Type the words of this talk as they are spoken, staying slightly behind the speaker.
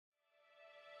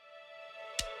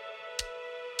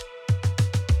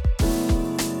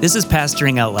This is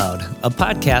Pastoring Out Loud, a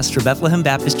podcast for Bethlehem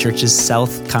Baptist Church's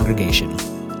South congregation.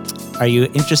 Are you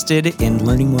interested in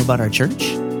learning more about our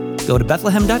church? Go to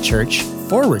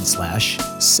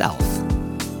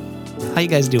bethlehem.church/south. How you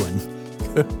guys doing?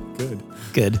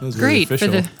 Good. That was very Great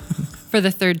official. for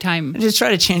the third time. I just try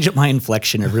to change up my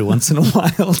inflection every once in a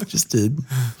while just to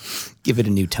give it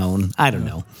a new tone. I don't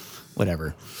know.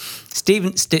 Whatever.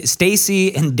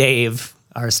 Stacy and Dave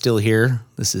are still here.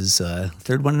 This is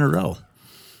third one in a row.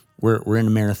 We're in a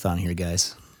marathon here,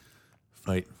 guys.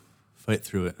 Fight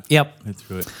through it. Yep. Fight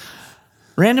through it.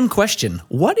 Random question.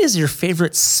 What is your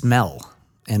favorite smell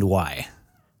and why?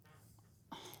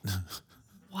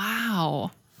 Wow.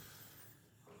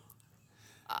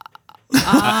 This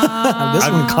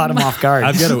one caught him off guard.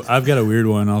 I've got a weird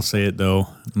one. I'll say it though.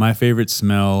 My favorite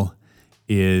smell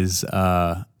is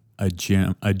a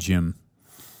gym.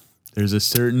 There's a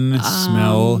certain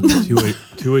smell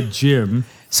to a gym.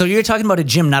 So you're talking about a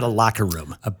gym, not a locker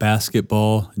room. A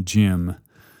basketball gym.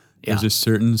 Yeah. There's a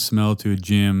certain smell to a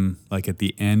gym, like at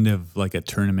the end of like a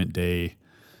tournament day,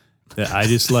 that I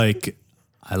just like.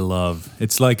 I love.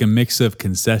 It's like a mix of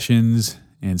concessions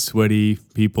and sweaty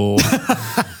people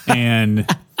and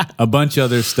a bunch of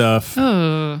other stuff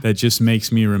that just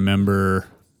makes me remember.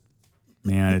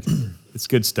 Man, it's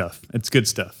good stuff. It's good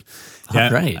stuff. Yeah,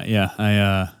 All right.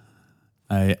 Yeah,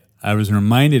 I was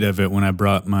reminded of it when I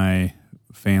brought my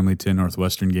family to a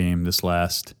Northwestern game this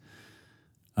last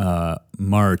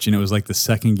March, and it was like the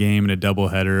second game in a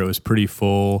doubleheader. It was pretty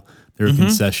full. There were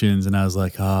concessions, and I was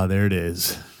like, "Oh, there it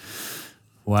is."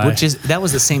 Why? That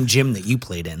was the same gym that you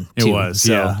played in. It too, was,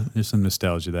 so, yeah. There's some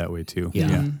nostalgia that way too.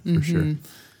 Yeah. For sure.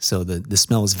 So the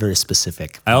smell is very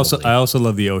specific. I also probably.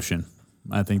 love the ocean.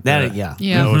 I think That- the, yeah.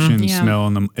 Yeah. the ocean Yeah.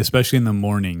 smell especially in the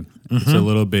morning. It's a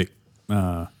little bit.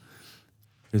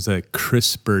 There's a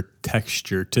crisper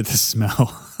texture to the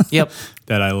smell. Yep.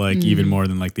 that I like even more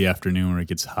than like the afternoon where it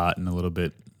gets hot and a little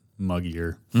bit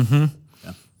muggier.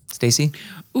 Stacy?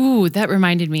 Ooh, that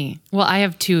reminded me. Well, I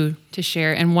have two to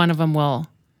share, and one of them will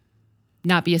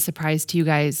not be a surprise to you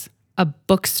guys. A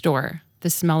bookstore, the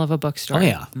smell of a bookstore. Oh,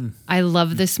 yeah. I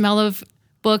love the smell of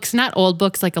books, not old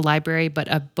books like a library, but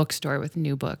a bookstore with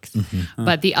new books.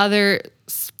 But the other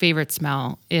favorite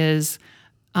smell is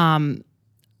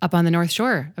up on the North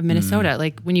Shore of Minnesota.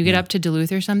 Like when you get up to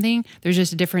Duluth or something, there's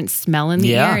just a different smell in the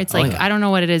Yeah. air. It's Oh, like, yeah. I don't know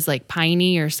what it is, like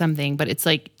piney or something, but it's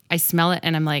like, I smell it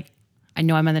and I'm like, I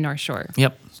know I'm on the North Shore.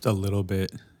 Yep. Just a little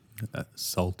bit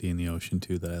salty in the ocean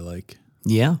too that I like.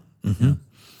 Yeah. Mm-hmm.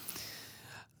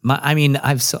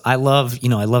 I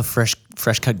love fresh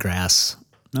cut grass.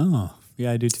 Oh,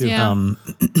 yeah, I do too. Yeah.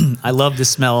 I love the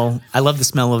smell. I love the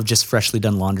smell of just freshly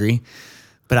done laundry,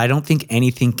 but I don't think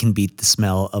anything can beat the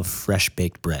smell of fresh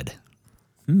baked bread.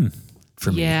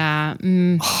 For me, Yeah,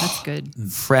 that's good.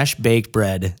 fresh baked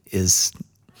bread is.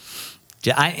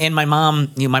 And my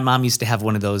mom used to have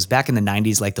one of those back in the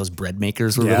 90s, like those bread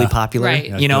makers were really popular. Right.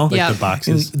 Yeah, You know, like Yeah. the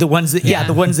boxes. the ones that Yeah.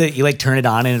 the ones that you like turn it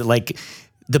on and it, like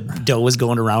the dough is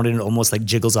going around and it almost like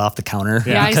jiggles off the counter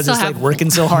Yeah, I because still it's like have-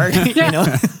 working so hard. You know.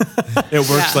 It works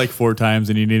Yeah. like 4 times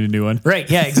and you need a new one. Right.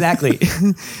 Yeah, exactly.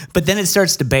 But then it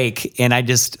starts to bake, and I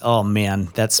just, oh man,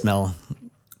 that smell.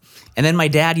 And then my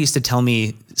dad used to tell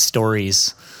me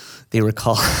stories. They were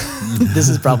called, this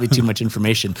is probably too much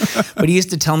information, but he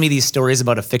used to tell me these stories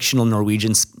about a fictional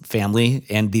Norwegian family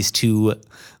and these two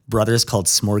brothers called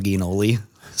Smorgy and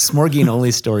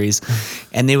Ole stories.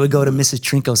 And they would go to Mrs.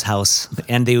 Trinko's house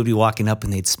and they would be walking up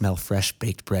and they'd smell fresh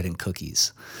baked bread and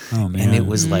cookies. Oh man. And it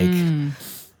was like,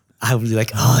 I would be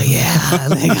like, oh yeah,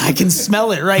 like, I can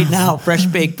smell it right now, fresh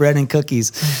baked bread and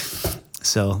cookies.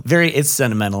 So it's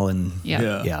sentimental and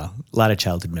Yeah. yeah, a lot of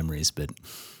childhood memories, but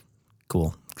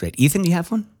cool, great. Ethan, do you have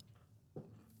one?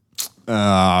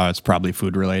 It's probably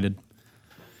food related,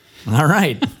 All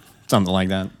right, something like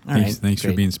that. all right. Thanks for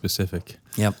great. being specific.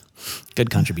 Yep, good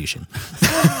contribution.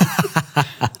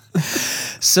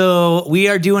 So we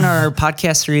are doing our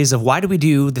podcast series of why do we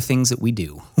do the things that we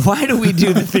do? Why do we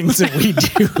do the things that we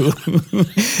do?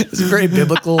 It's a very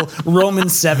biblical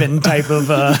Romans 7 type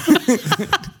of.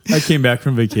 I came back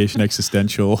from vacation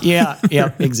existential. Yeah,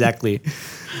 exactly.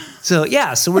 So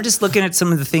we're just looking at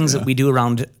some of the things that we do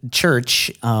around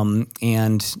church,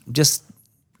 and just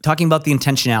talking about the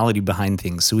intentionality behind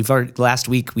things. So last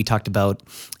week we talked about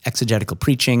exegetical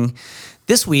preaching.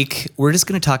 This week we're just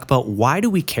going to talk about why do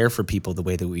we care for people the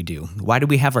way that we do? Why do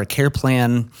we have our care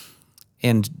plan?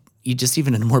 And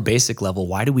even at a more basic level,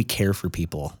 why do we care for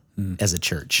people as a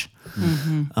church?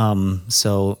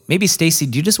 So maybe Stacy,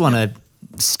 do you just want to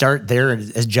start there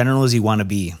as general as you want to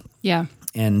be? Yeah.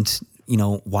 And,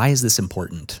 why is this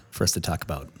important for us to talk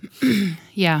about?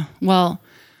 Yeah. Well,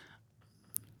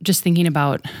 just thinking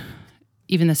about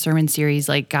even the sermon series,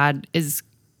 like God is,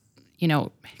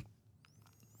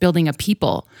 building a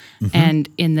people. And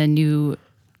in the new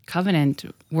covenant,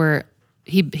 where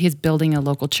he's building a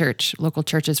local church, local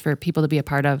churches for people to be a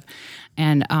part of.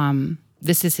 And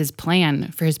this is his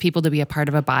plan for his people to be a part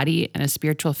of a body and a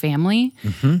spiritual family.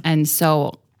 And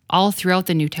so all throughout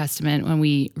the New Testament, when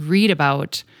we read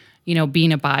about,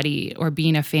 being a body or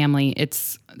being a family,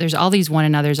 there's all these one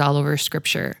another's all over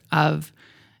Scripture of,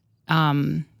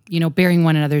 bearing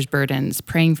one another's burdens,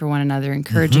 praying for one another,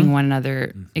 encouraging one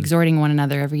another, exhorting one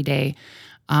another every day,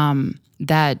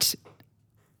 that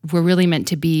we're really meant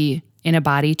to be in a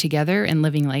body together and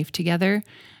living life together.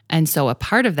 And so a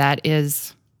part of that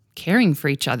is caring for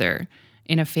each other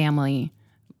in a family.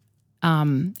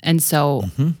 And so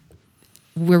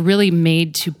we're really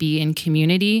made to be in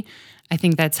community. I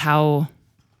think that's how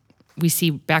we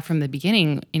see back from the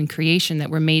beginning in creation that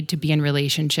we're made to be in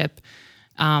relationship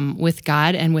with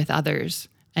God and with others.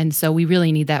 And so we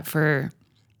really need that for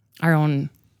our own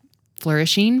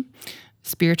flourishing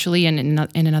spiritually and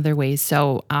in other ways.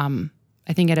 So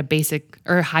I think at a basic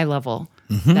or a high level,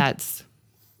 that's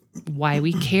why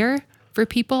we care for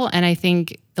people. And I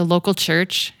think the local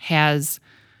church has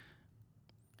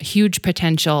huge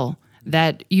potential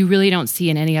that you really don't see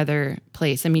in any other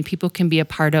place. I mean, people can be a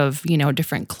part of,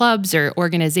 different clubs or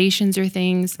organizations or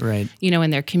things, Right. In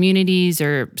their communities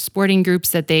or sporting groups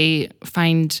that they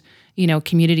find,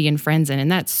 community and friends in.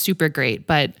 And that's super great.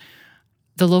 But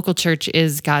the local church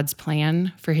is God's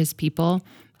plan for his people,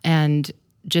 and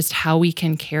just how we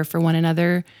can care for one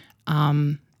another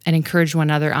and encourage one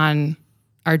another on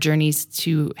our journeys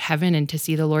to heaven and to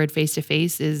see the Lord face to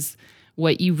face is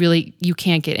what you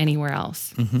can't get anywhere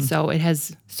else. So it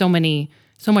has so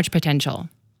much potential.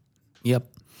 Yep.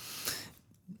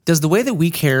 Does the way that we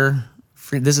care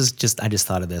for, I just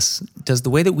thought of this. Does the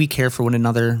way that we care for one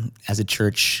another as a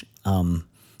church,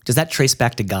 does that trace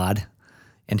back to God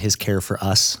and his care for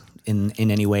us in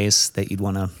any ways that you'd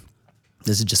want to,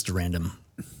 this is just a random.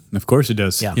 Of course it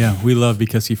does. Yeah. We love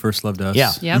because he first loved us.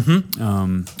 Yeah. Yep.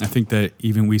 I think that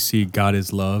even we see God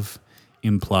is love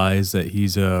implies that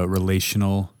he's a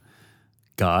relational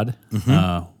God.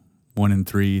 1 and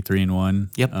 3, 3 and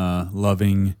 1. Yep.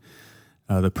 Loving,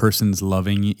 the person's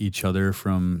loving each other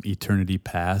from eternity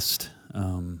past,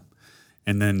 and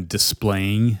then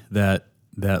displaying that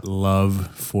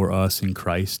love for us in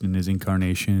Christ and his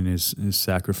incarnation and his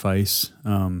sacrifice,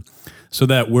 so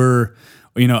that we're,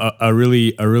 a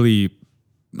really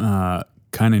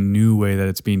kind of new way that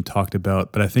it's being talked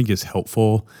about, but I think is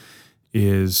helpful,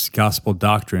 is gospel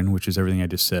doctrine, which is everything I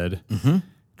just said,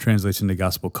 translates into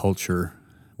gospel culture,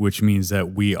 which means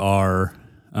that we are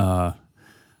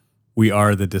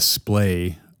the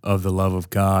display of the love of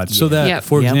God. So that,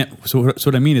 for example, so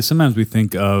what I mean is sometimes we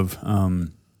think of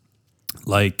I'm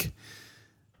going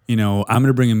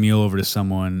to bring a meal over to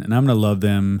someone and I'm going to love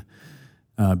them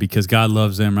because God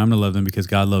loves them, or I'm going to love them because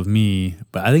God loved me.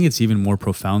 But I think it's even more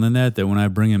profound than that when I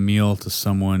bring a meal to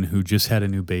someone who just had a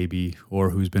new baby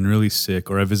or who's been really sick,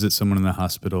 or I visit someone in the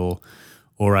hospital,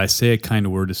 or I say a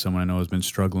kind word to someone I know has been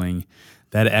struggling,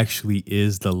 that actually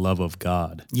is the love of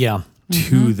God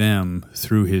to them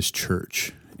through his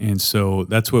church. And so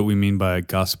that's what we mean by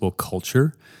gospel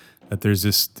culture, that there's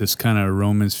this kind of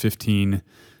Romans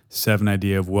 15:7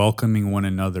 idea of welcoming one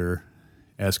another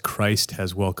as Christ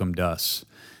has welcomed us,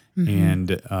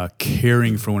 and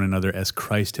caring for one another as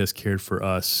Christ has cared for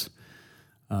us,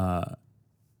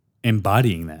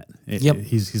 embodying that.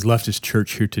 He's left his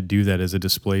church here to do that as a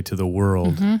display to the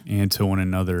world and to one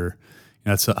another.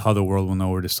 That's how the world will know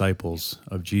we're disciples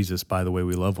of Jesus, by the way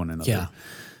we love one another. Yeah.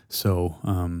 So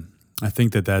I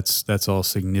think that's all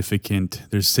significant.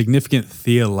 There's significant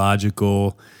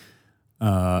theological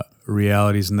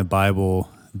realities in the Bible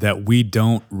that we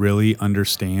don't really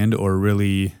understand or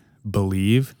really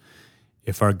believe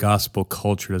if our gospel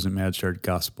culture doesn't match our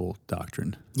gospel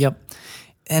doctrine. Yep.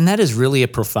 And that is really a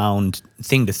profound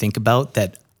thing to think about,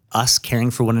 that us caring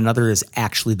for one another is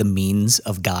actually the means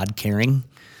of God caring.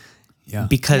 Yeah.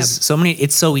 Because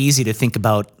it's so easy to think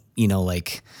about,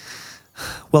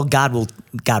 well, God will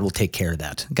take care of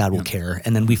that. God will care.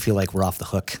 And then we feel like we're off the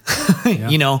hook,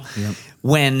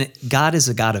 when God is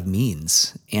a God of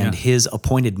means, and his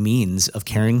appointed means of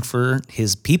caring for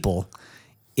his people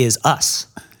is us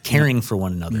caring for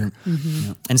one another.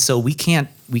 And so we can't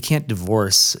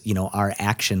divorce, our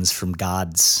actions from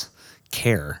God's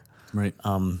care. Right.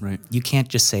 Right. You can't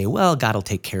just say, well, God will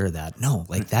take care of that. No,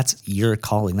 that's your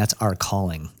calling. That's our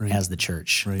calling as the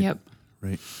church. Right. Yep.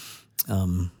 Right.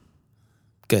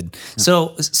 Good.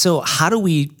 So how do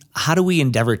we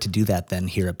endeavor to do that then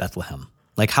here at Bethlehem?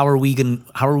 Like, how are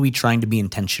we trying to be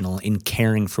intentional in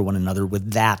caring for one another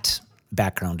with that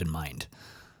background in mind?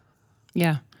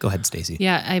 Yeah. Go ahead, Stacy.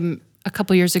 Yeah. A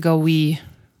couple years ago, we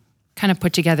kind of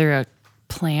put together a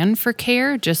plan for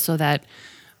care just so that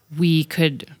we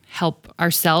could help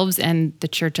ourselves and the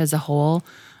church as a whole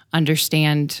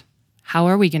understand how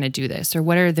are we going to do this, or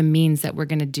what are the means that we're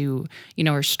going to do,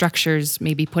 or structures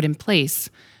maybe put in place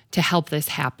to help this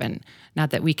happen. Not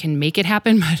that we can make it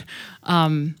happen, but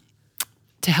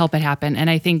to help it happen. And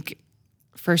I think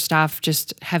first off,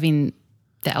 just having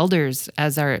the elders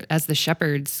as the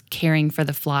shepherds caring for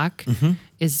the flock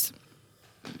is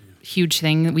a huge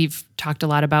thing that we've talked a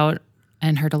lot about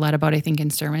and heard a lot about, I think, in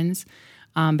sermons.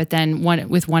 But then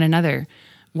with one another,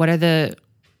 what are the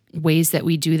ways that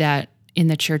we do that in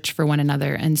the church for one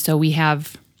another? And so we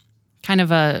have kind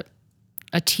of a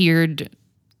tiered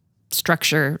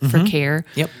structure for care.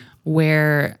 Yep.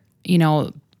 Where,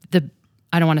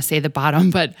 I don't want to say the bottom,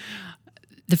 but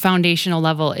the foundational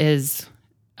level is,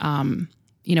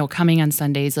 coming on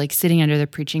Sundays, like sitting under the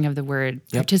preaching of the word,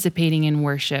 participating in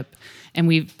worship. And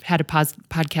we've had a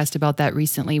podcast about that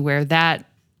recently, where that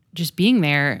just being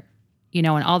there, and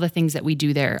all the things that we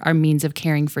do there are means of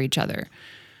caring for each other,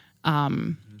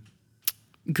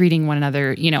 greeting one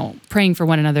another, praying for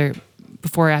one another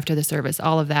before or after the service,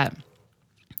 all of that.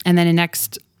 And then the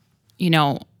next,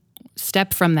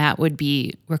 step from that would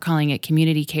be, we're calling it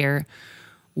community care,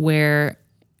 where,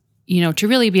 to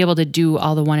really be able to do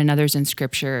all the one another's in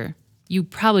Scripture, you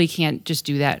probably can't just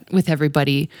do that with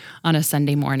everybody on a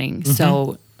Sunday morning.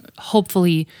 So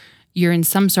hopefully you're in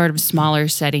some sort of smaller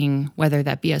setting, whether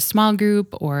that be a small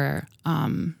group or,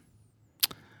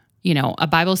 a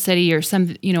Bible study or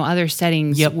some, other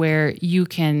settings where you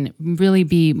can really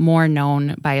be more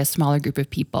known by a smaller group of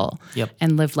people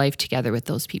and live life together with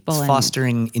those people. It's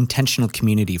fostering intentional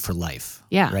community for life.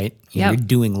 Yeah. Right? You're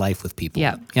doing life with people.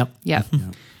 Yep.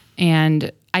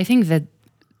 And I think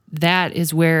that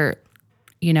is where,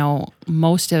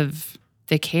 most of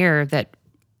the care that,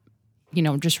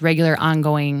 just regular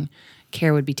ongoing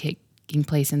care would be taking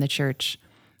place in the church.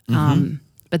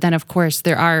 But then, of course,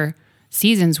 there are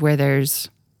seasons where there's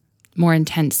more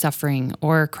intense suffering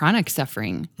or chronic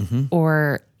suffering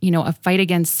or, a fight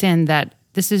against sin that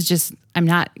this is just, I'm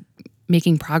not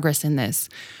making progress in this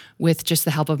with just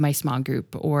the help of my small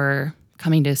group or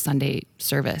coming to Sunday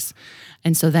service.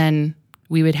 And so then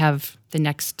we would have the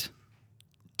next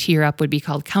tier up would be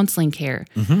called counseling care.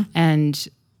 And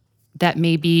that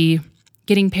may be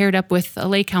getting paired up with a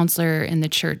lay counselor in the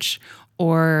church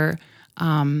or,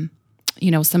 some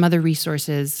other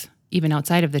resources even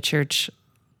outside of the church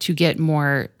to get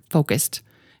more focused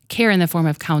care in the form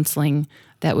of counseling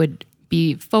that would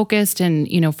be focused and,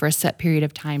 for a set period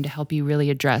of time to help you really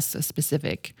address a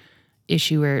specific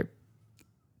issue or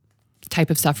type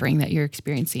of suffering that you're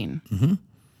experiencing.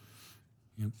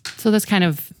 So that's kind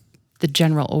of the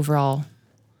general overall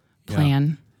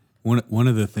plan. One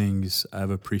of the things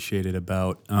I've appreciated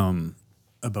about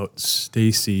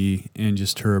Stacy and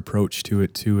just her approach to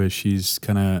it too, as she's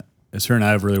as her and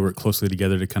I have really worked closely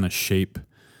together to kind of shape,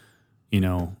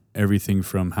 everything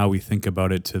from how we think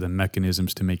about it to the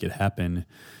mechanisms to make it happen,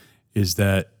 is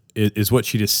that it is what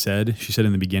she just said. She said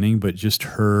in the beginning, but just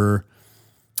her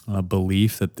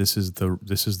belief that this is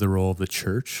the role of the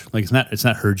church. Like it's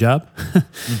not her job.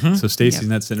 So Stacy's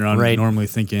not sitting around normally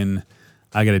thinking,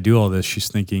 I got to do all this. She's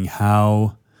thinking,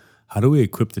 how do we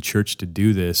equip the church to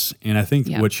do this? And I think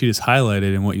what she just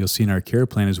highlighted and what you'll see in our care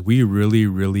plan is we really,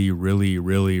 really, really,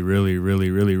 really, really, really,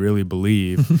 really, really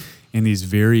believe in these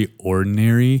very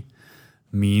ordinary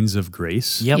means of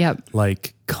grace.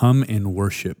 Like come and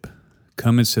worship,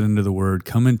 come and sit under the word,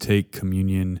 come and take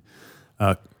communion,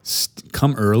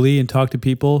 come early and talk to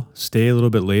people, stay a little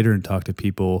bit later and talk to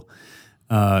people,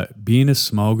 be in a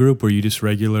small group where you just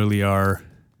regularly are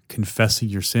confessing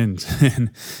your sins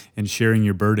and sharing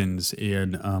your burdens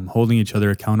and holding each other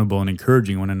accountable and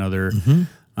encouraging one another.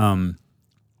 And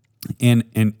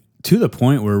to the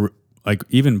point where like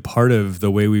even part of the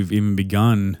way we've even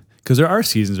begun, because there are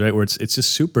seasons, right, where it's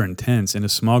just super intense and a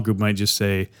small group might just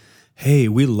say, hey,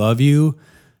 we love you.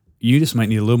 You just might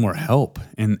need a little more help.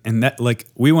 And that, like,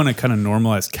 we want to kind of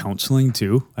normalize counseling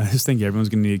too. I just think everyone's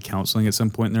going to need counseling at some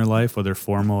point in their life, whether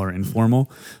formal or informal.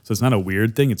 So it's not a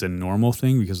weird thing. It's a normal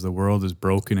thing because the world is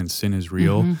broken and sin is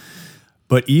real.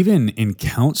 But even in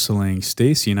counseling,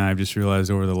 Stacy and I have just realized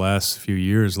over the last few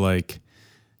years, like,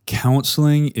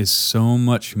 counseling is so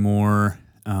much more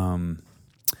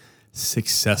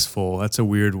successful. That's a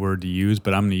weird word to use,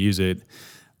 but I'm going to use it.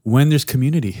 When there's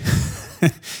community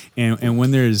and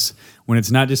when it's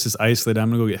not just this isolated, I'm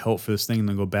going to go get help for this thing and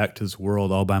then go back to this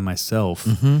world all by myself.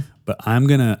 but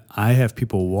I have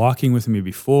people walking with me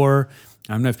before,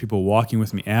 I'm going to have people walking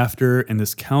with me after. And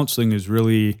this counseling is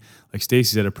really, like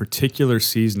Stacy's at a particular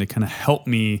season to kind of help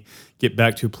me get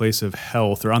back to a place of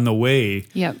health or on the way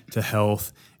to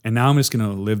health. And now I'm just going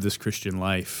to live this Christian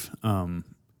life, kind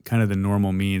of the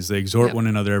normal means. They exhort one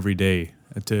another every day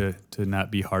to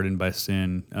not be hardened by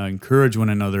sin, encourage one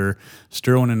another,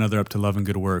 stir one another up to love and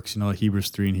good works, like Hebrews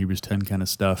 3 and Hebrews 10 kind of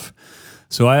stuff.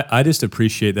 So I just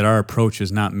appreciate that our approach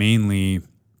is not mainly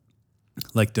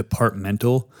like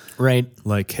departmental. Right.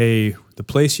 Like, hey, the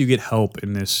place you get help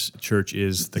in this church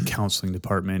is the counseling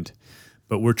department.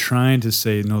 But we're trying to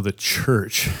say, no, the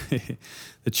church,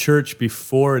 the church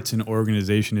before it's an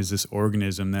organization is this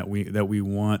organism that we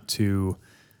want to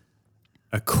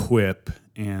equip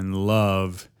and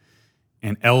love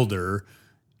and elder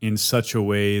in such a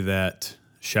way that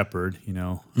shepherd,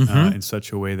 in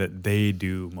such a way that they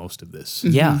do most of this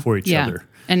for each other.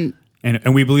 And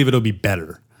we believe it'll be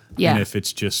better than if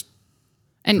it's just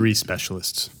 3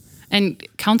 specialists. And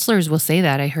counselors will say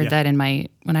that. I heard that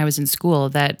when I was in school,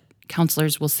 that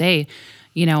counselors will say,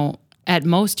 at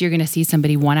most you're going to see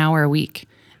somebody 1 hour a week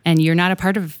and you're not a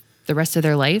part of the rest of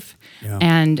their life. Yeah.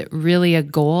 And really a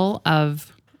goal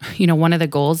of, one of the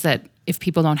goals that if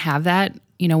people don't have that,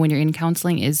 when you're in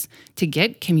counseling is to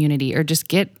get community or just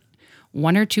get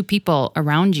 1 or 2 people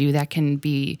around you that can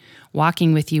be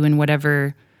walking with you in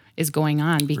whatever is going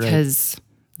on, because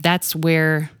that's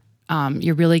where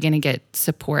you're really going to get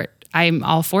support. I'm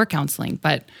all for counseling,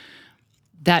 but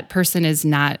that person is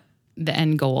not the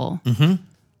end goal. Mm-hmm.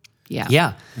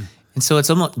 Yeah. And so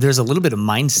there's a little bit of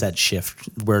mindset shift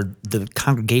where the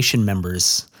congregation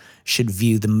members should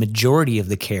view the majority of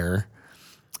the care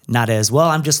not as, well,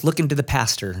 I'm just looking to the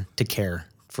pastor to care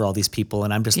for all these people,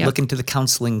 and I'm just looking to the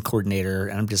counseling coordinator,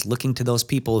 and I'm just looking to those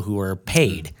people who are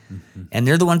paid, and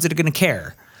they're the ones that are going to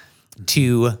care.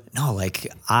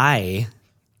 I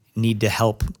need to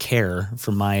help care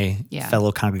for my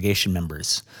fellow congregation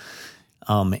members.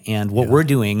 And what we're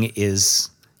doing is,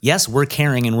 yes, we're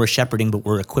caring and we're shepherding, but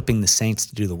we're equipping the saints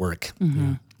to do the work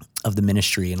of the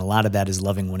ministry. And a lot of that is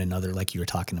loving one another, like you were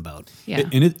talking about. Yeah.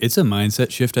 And it's a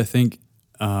mindset shift, I think,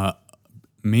 not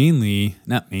mainly,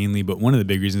 but one of the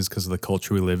big reasons is because of the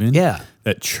culture we live in. Yeah.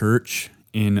 That church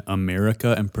in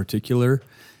America in particular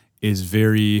is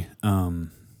very,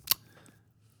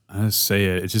 it's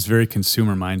just very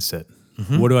consumer mindset.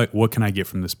 What can I get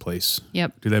from this place?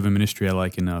 Yep. Do they have a ministry I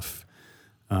like enough?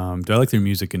 Do I like their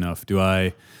music enough? Do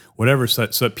I, whatever. So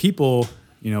that people,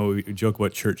 we joke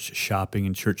about church shopping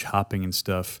and church hopping and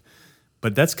stuff,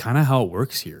 but that's kind of how it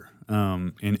works here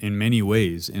in many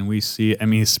ways. And we see,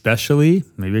 especially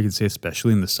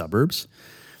in the suburbs,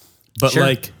 but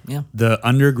the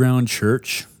underground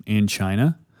church in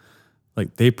China,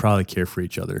 like they probably care for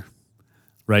each other,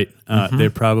 right? They're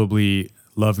probably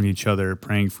loving each other,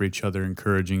 praying for each other,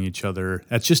 encouraging each other.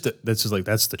 That's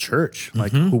the church.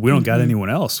 Like we don't got anyone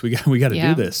else. We got to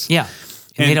do this. Yeah.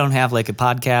 And they don't have like a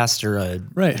podcast or a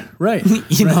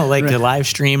a live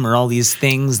stream or all these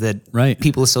things that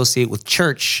people associate with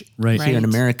church here in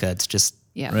America. It's just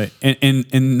right.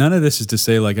 And none of this is to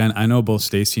say, like, I know both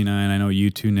Stacy and I know you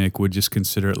too, Nick, would just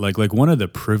consider it like one of the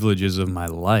privileges of my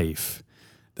life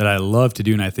that I love to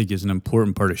do, and I think is an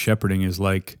important part of shepherding, is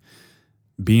like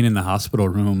being in the hospital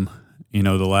room, the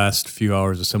last few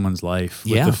hours of someone's life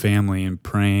with the family and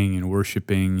praying and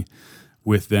worshiping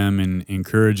with them and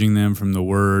encouraging them from the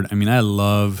word. I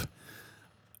love,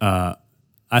 I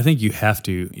think you have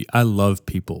to, I love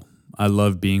people. I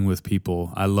love being with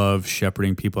people. I love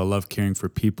shepherding people. I love caring for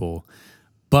people,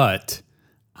 but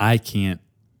I can't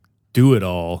do it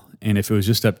all. And if it was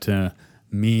just up to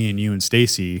me and you and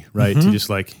Stacy, right, to just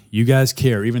like, you guys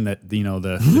care, even that,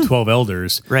 the 12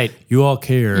 elders, right, you all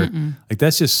care. Like,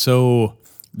 that's just so,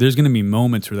 there's going to be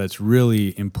moments where that's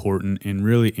really important and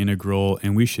really integral,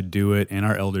 and we should do it, and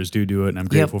our elders do it, and I'm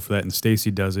grateful for that, and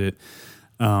Stacy does it.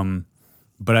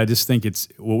 But I just think it's,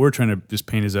 what we're trying to just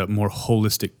paint is a more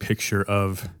holistic picture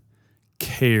of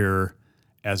care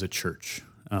as a church,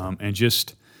 and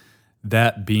just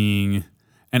that being,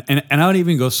 and I would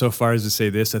even go so far as to say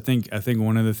this. I think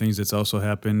one of the things that's also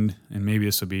happened, and maybe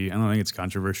this will be, I don't think it's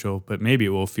controversial, but maybe it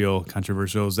will feel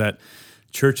controversial, is that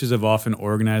churches have often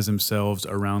organized themselves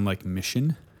around like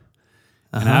mission.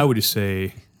 And I would just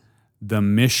say the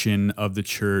mission of the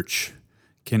church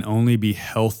can only be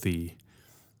healthy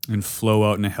and flow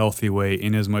out in a healthy way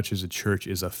in as much as a church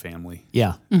is a family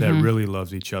that really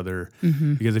loves each other.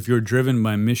 Because if you're driven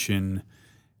by mission,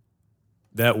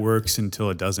 that works until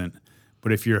it doesn't.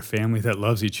 But if you're a family that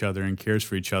loves each other and cares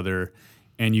for each other,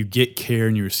 and you get care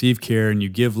and you receive care, and you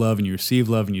give love and you receive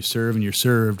love and you serve and you're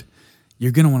served,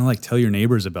 you're going to want to like tell your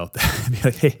neighbors about that. Be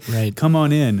like, hey, Right. come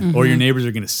on in. Or your neighbors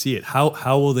are going to see it.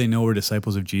 How will they know we're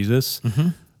disciples of Jesus?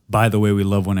 By the way we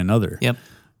love one another. Yep.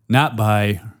 Not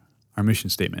by our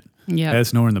mission statement. Yep.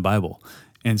 That's nowhere in the Bible.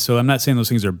 And so I'm not saying those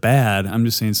things are bad. I'm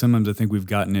just saying sometimes I think we've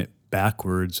gotten it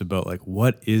backwards about like,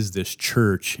 what is this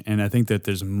church? And I think that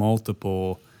there's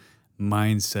multiple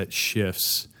mindset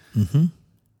shifts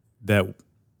that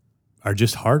are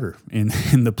just harder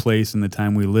in the place and the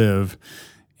time we live.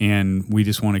 And we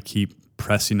just want to keep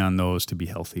pressing on those to be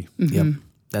healthy. Yep.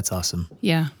 That's awesome.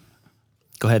 Yeah.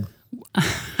 Go ahead.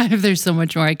 There's so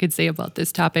much more I could say about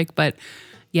this topic, but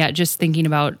yeah, just thinking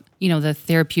about, the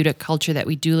therapeutic culture that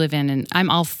we do live in. And I'm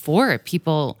all for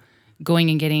people going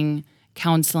and getting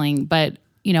counseling, but,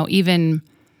 even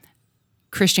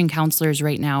Christian counselors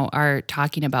right now are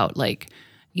talking about like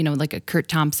a Kurt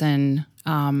Thompson,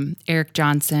 Eric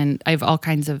Johnson. I have all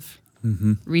kinds of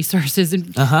resources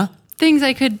and things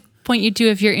I could point you to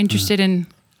if you're interested in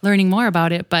learning more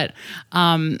about it, but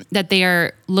that they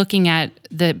are looking at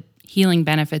the healing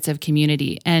benefits of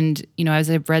community. And,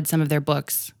 as I've read some of their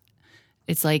books,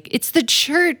 it's like, it's the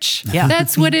church. Yeah.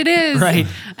 That's what it is. Right.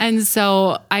 And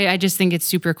so I just think it's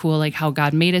super cool, like how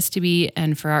God made us to be,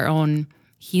 and for our own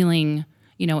healing,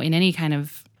 in any kind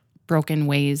of broken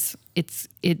ways,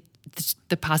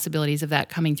 the possibilities of that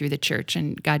coming through the church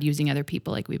and God using other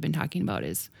people like we've been talking about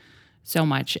is so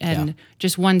much. And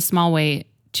just one small way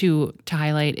to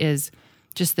highlight is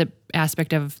just the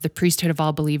aspect of the priesthood of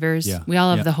all believers. Yeah. We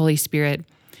all have Yeah. the Holy Spirit.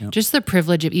 Just the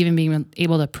privilege of even being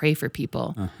able to pray for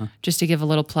people. Just to give a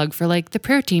little plug for like the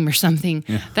prayer team or something.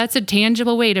 That's a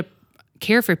tangible way to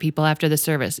care for people after the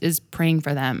service, is praying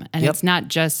for them. And it's not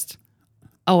just,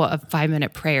 a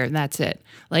 5-minute prayer and that's it.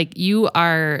 Like, you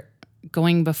are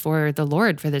going before the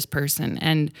Lord for this person.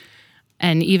 And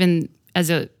even as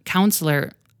a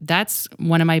counselor, that's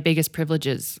one of my biggest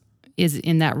privileges is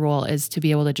in that role, is to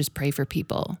be able to just pray for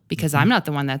people, because I'm not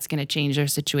the one that's going to change their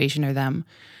situation or them.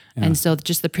 And so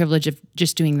just the privilege of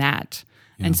just doing that.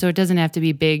 And so it doesn't have to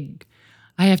be big.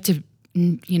 I have to,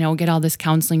 get all this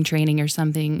counseling training or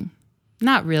something.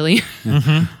 Not really.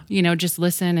 Just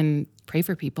listen and pray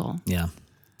for people. Yeah.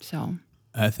 So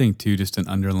I think too, just an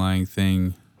underlying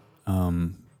thing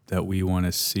that we want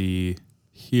to see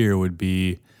here would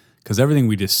be, because everything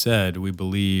we just said, we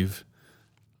believe,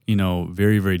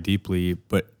 very, very deeply,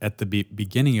 but at the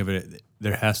beginning of it,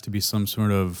 there has to be some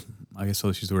sort of, I guess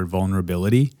I'll use the word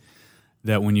vulnerability,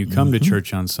 that when you come to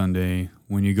church on Sunday,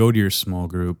 when you go to your small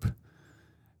group,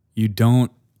 you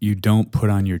don't put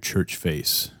on your church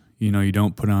face. You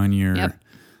don't put on your,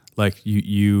 like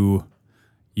you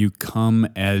come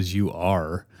as you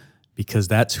are, because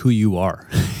that's who you are.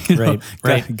 Right.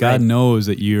 God knows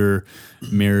that your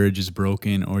marriage is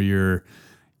broken, or you're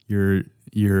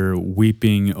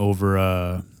weeping over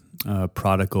a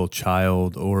prodigal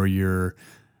child, or your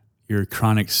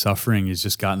chronic suffering has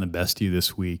just gotten the best of you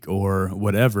this week, or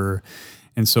whatever.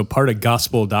 And so part of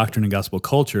gospel doctrine and gospel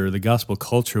culture, the gospel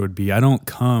culture would be, I don't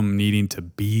come needing to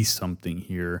be something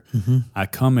here. I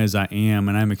come as I am,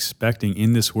 and I'm expecting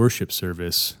in this worship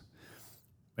service,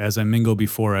 as I mingle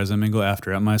before, as I mingle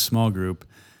after, at my small group,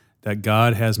 that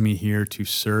God has me here to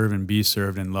serve and be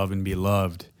served and love and be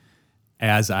loved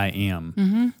as I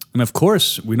am. And of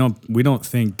course, we don't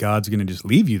think God's going to just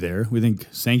leave you there. We think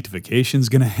sanctification's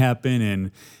going to happen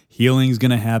and healing's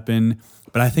going to happen.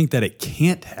 But I think that it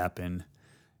can't happen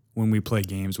when we play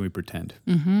games and we pretend.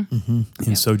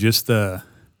 And so just a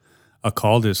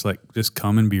call to just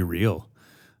come and be real,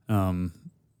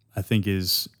 I think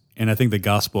is, and I think the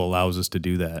gospel allows us to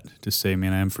do that, to say,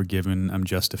 man, I am forgiven, I'm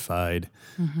justified,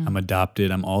 I'm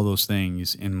adopted, I'm all those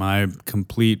things, and my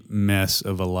complete mess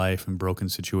of a life and broken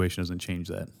situation doesn't change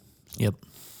that. Yep.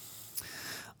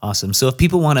 Awesome. So if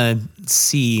people want to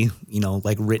see,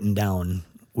 like written down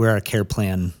where our care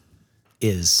plan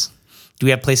is, do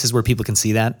we have places where people can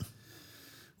see that?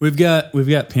 We've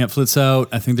got pamphlets out.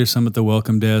 I think there's some at the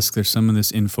welcome desk. There's some in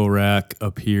this info rack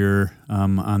up here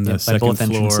on the second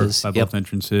floor by both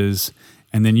entrances.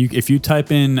 And then if you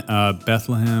type in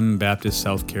Bethlehem Baptist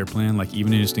South Care Plan, like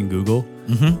even just in Google,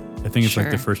 I think it's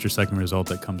like the first or second result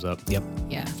that comes up. Yep.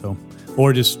 Yeah. So,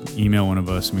 or just email one of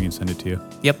us and we can send it to you.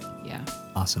 Yep. Yeah.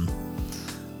 Awesome.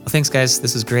 Well, thanks, guys.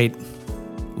 This is great.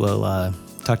 We'll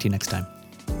talk to you next time.